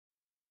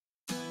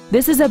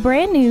This is a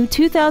brand new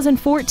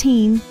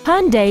 2014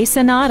 Hyundai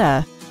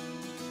Sonata.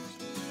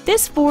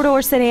 This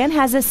four-door sedan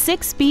has a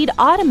 6-speed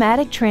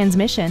automatic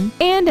transmission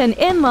and an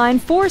inline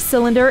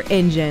 4-cylinder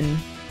engine.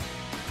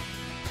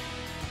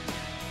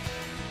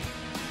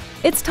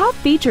 Its top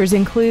features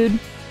include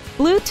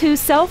Bluetooth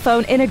cell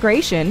phone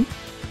integration,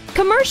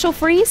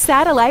 commercial-free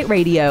satellite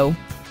radio,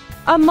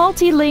 a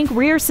multi-link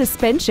rear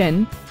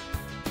suspension,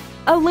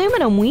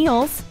 aluminum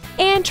wheels,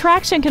 and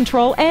traction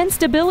control and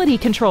stability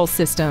control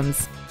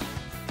systems.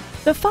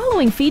 The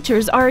following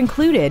features are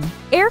included: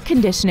 air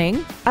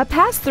conditioning, a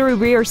pass-through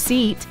rear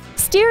seat,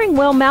 steering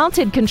wheel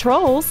mounted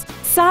controls,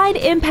 side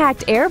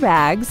impact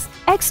airbags,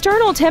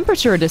 external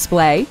temperature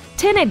display,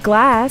 tinted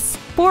glass,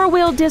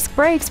 4-wheel disc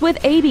brakes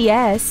with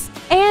ABS,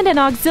 and an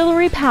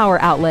auxiliary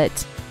power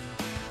outlet.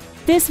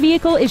 This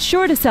vehicle is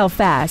sure to sell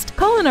fast.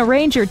 Call and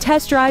arrange your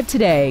test drive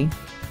today.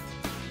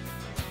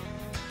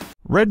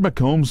 Red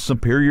McCombs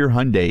Superior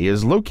Hyundai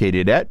is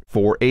located at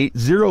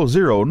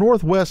 4800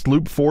 Northwest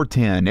Loop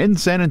 410 in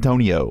San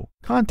Antonio.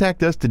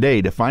 Contact us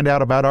today to find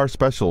out about our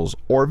specials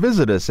or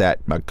visit us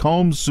at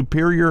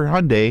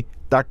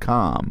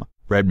McCombsSuperiorHyundai.com.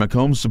 Red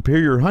McCombs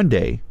Superior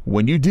Hyundai.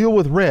 When you deal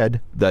with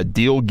red, the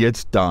deal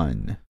gets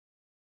done.